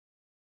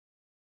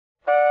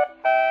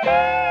Now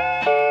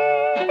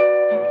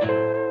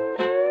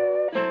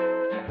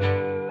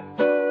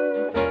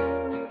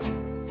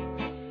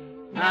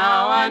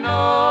I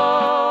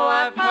know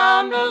I've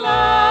found a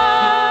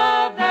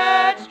love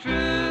that's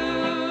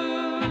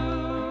true.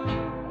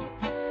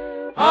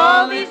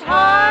 All these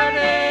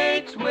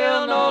heartaches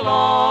will no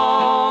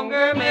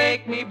longer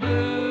make me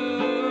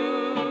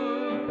blue.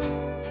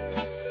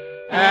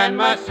 And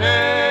my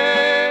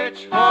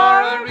search for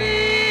a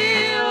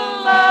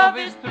real love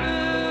is through.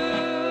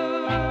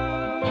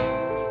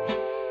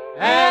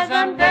 As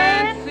I'm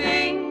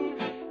dancing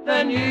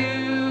the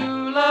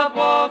new love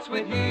waltz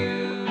with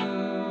you.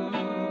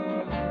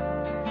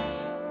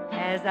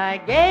 As I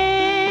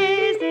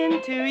gaze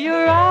into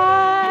your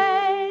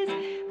eyes,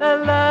 the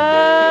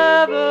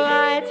love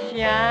lights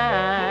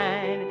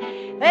shine.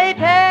 They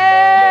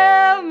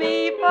tell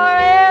me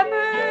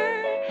forever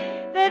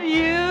that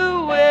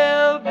you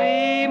will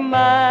be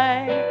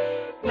mine.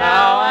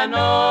 Now I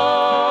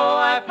know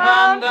I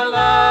found a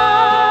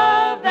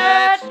love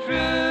that's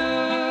true.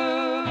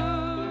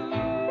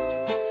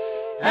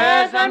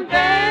 As I'm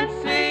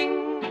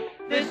dancing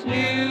this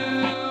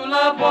new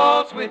love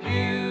waltz with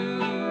you.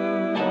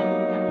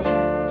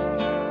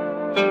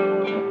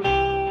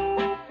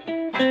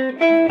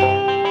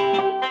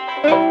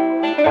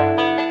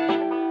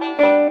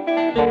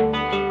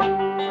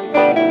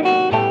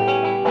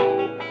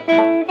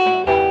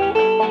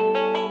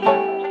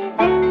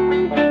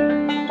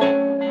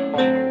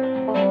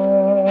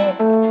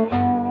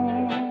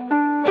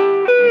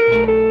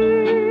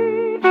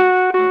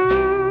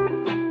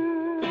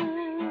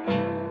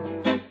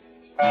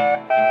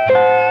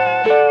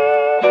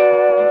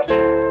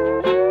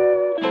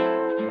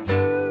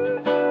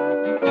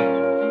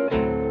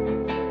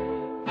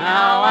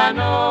 Now I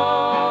know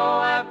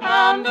I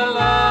found a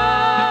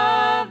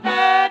love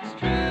that's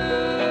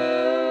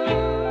true.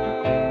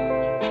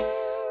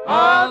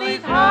 All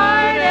these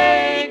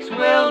heartaches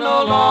will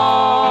no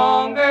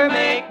longer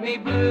make me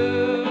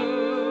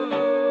blue.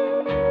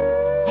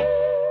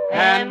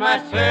 And my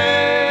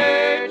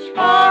search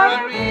for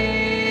a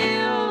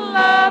real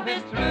love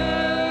is through.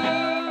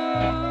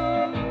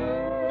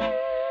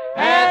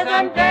 As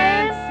I'm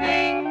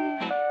dancing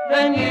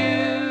the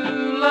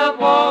new love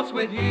waltz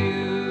with you.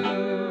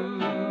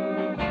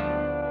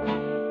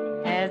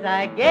 As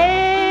I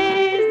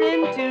gaze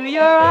into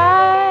your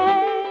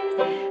eyes,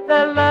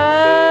 the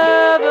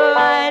love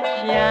lights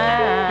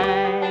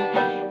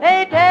shine.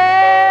 They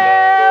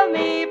tell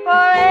me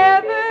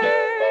forever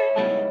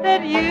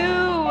that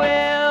you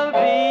will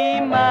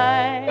be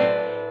mine.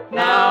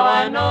 Now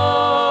I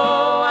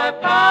know I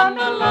found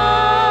a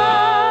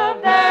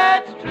love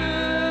that's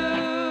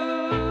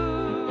true.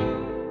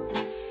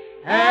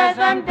 As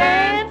I'm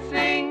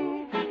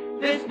dancing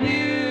this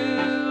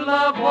new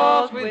love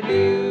waltz with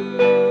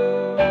you.